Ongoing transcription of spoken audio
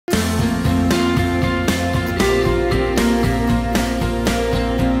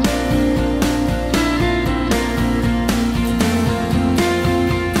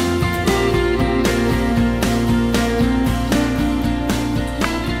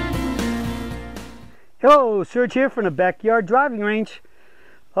Hello, Serge here from the backyard driving range.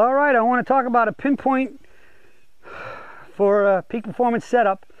 All right, I want to talk about a pinpoint for a peak performance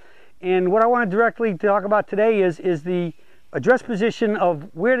setup. And what I want to directly talk about today is the address position of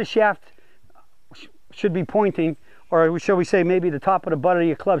where the shaft should be pointing, or shall we say maybe the top of the butt of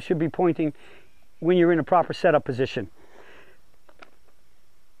your club should be pointing when you're in a proper setup position.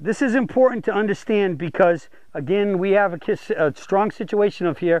 This is important to understand because, again, we have a strong situation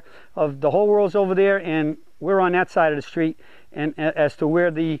of the whole world's over there and we're on that side of the street, and as to where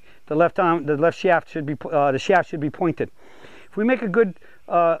the left shaft should be, the shaft should be pointed. If we make a good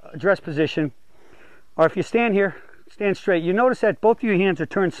address position, or if you stand here, stand straight, you notice that both of your hands are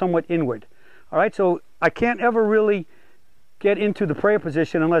turned somewhat inward. All right, so I can't ever really get into the prayer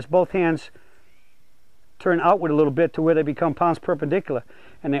position unless both hands turn outward a little bit to where they become palms perpendicular.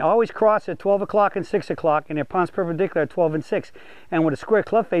 And they always cross at 12 o'clock and 6 o'clock, and they're palms perpendicular at 12 and 6. And with a square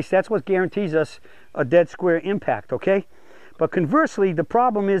club face, that's what guarantees us a dead square impact, okay? But conversely, the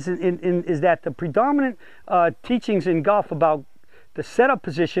problem is that the predominant teachings in golf about the setup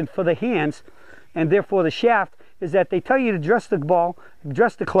position for the hands, and therefore the shaft, is that they tell you to address the ball,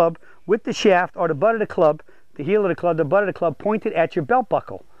 address the club with the shaft or the butt of the club, the heel of the club, the butt of the club pointed at your belt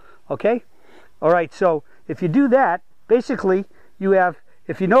buckle, okay? All right, so if you do that, basically you have,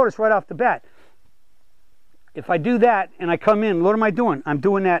 if you notice right off the bat, if I do that and I come in, what am I doing? I'm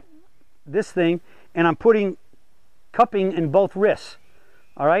doing this thing, and I'm putting cupping in both wrists,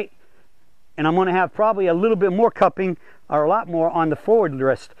 all right? And I'm going to have probably a little bit more cupping, or a lot more, on the forward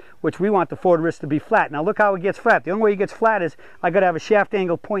wrist, which we want the forward wrist to be flat. Now look how it gets flat. The only way it gets flat is I got to have a shaft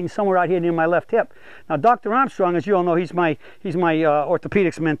angle pointing somewhere out here near my left hip. Now Dr. Armstrong, as you all know, he's my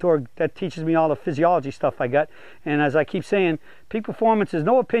orthopedics mentor that teaches me all the physiology stuff I got. And as I keep saying, peak performance is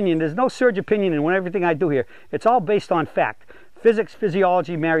no opinion. There's no Serge opinion in everything I do here. It's all based on fact. Physics,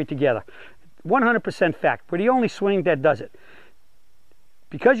 physiology married together. 100% fact. We're the only swing that does it.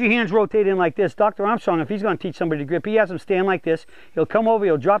 Because your hands rotate in like this, Dr. Armstrong, if he's going to teach somebody to grip, he has them stand like this. He'll come over,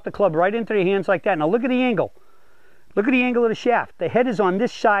 he'll drop the club right into their hands like that. Now look at the angle. Look at the angle of the shaft. The head is on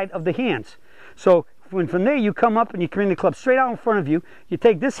this side of the hands. So from there you come up and you bring the club straight out in front of you. You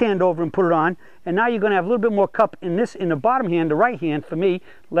take this hand over and put it on, and now you're going to have a little bit more cup in the bottom hand, the right hand for me,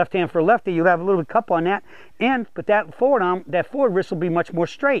 left hand for a lefty. You'll have a little bit of cup on that, but that forward arm, that forward wrist will be much more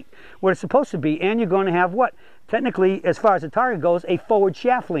straight, what it's supposed to be, and you're going to have what? Technically, as far as the target goes, a forward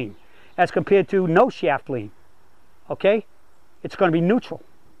shaft lean as compared to no shaft lean, okay? It's going to be neutral,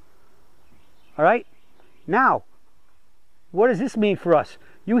 all right? Now, what does this mean for us?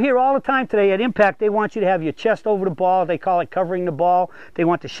 You hear all the time today at impact, they want you to have your chest over the ball. They call it covering the ball. They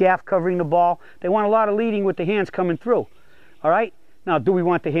want the shaft covering the ball. They want a lot of leading with the hands coming through, all right? Now, do we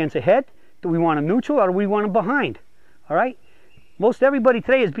want the hands ahead? Do we want them neutral, or do we want them behind, all right? Most everybody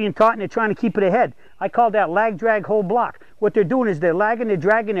today is being taught, and they're trying to keep it ahead. I call that lag, drag, hold, block. What they're doing is they're lagging, they're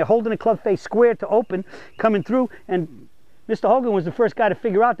dragging, they're holding the club face square to open, coming through, and Mr. Hogan was the first guy to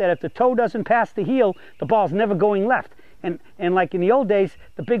figure out that if the toe doesn't pass the heel, the ball's never going left. And like in the old days,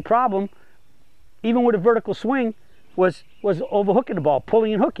 the big problem, even with a vertical swing, was overhooking the ball,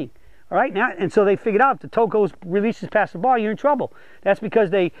 pulling and hooking. All right, now, and so they figured out if the toe releases past the ball, you're in trouble. That's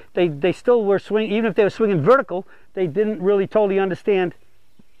because they still were swinging, even if they were swinging vertical, they didn't really totally understand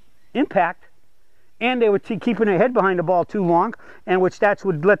impact, and they were keeping their head behind the ball too long, and which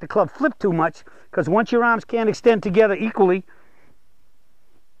would let the club flip too much, because once your arms can't extend together equally,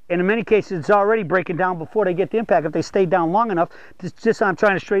 and in many cases it's already breaking down before they get the impact. If they stay down long enough, just I'm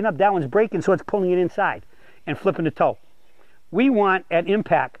trying to straighten up, that one's breaking, so it's pulling it inside and flipping the toe. We want at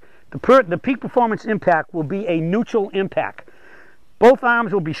impact, the peak performance impact will be a neutral impact. Both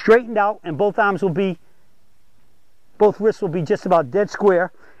arms will be straightened out, and both wrists will be just about dead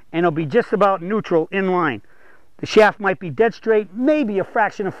square, and it'll be just about neutral in line. The shaft might be dead straight, maybe a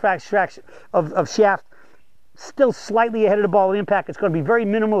fraction of shaft still slightly ahead of the ball at impact. It's going to be very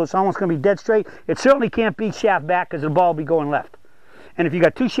minimal. It's almost going to be dead straight. It certainly can't be shaft back, because the ball will be going left. And if you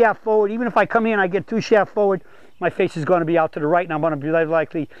got two shaft forward, even if I come in and I get two shaft forward, my face is going to be out to the right, and I'm going to be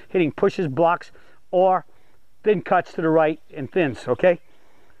likely hitting pushes, blocks, or thin cuts to the right and thins, okay?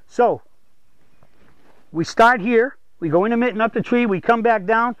 So, we start here, we go intermittent up the tree, we come back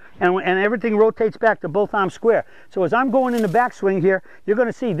down, and everything rotates back to both arms square. So as I'm going in the backswing here, you're going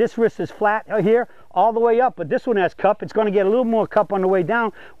to see this wrist is flat here all the way up, but this one has cup. It's going to get a little more cup on the way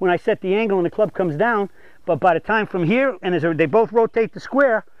down when I set the angle and the club comes down, but by the time from here, and as they both rotate to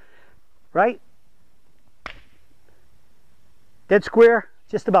square, right? Dead square,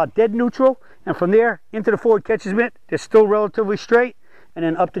 just about dead neutral, and from there into the forward catcher's mitt, they're still relatively straight, and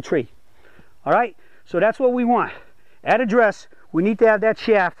then up the tree. All right, so that's what we want. At address, we need to have that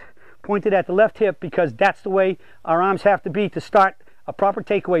shaft pointed at the left hip, because that's the way our arms have to be to start a proper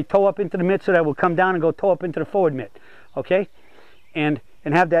takeaway. Toe up into the mitt, so that will come down and go toe up into the forward mitt. Okay, and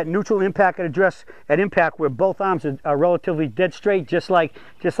have that neutral impact at impact where both arms are relatively dead straight, just like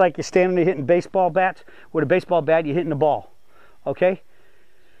you're standing there hitting baseball bats. With a baseball bat, you're hitting the ball. Okay,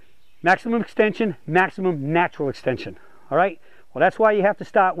 maximum extension, maximum natural extension. All right, well, that's why you have to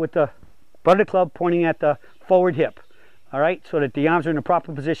start with the butt of the club pointing at the forward hip. All right, so that the arms are in the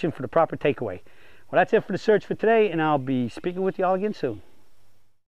proper position for the proper takeaway. Well, that's it for the search for today, and I'll be speaking with you all again soon.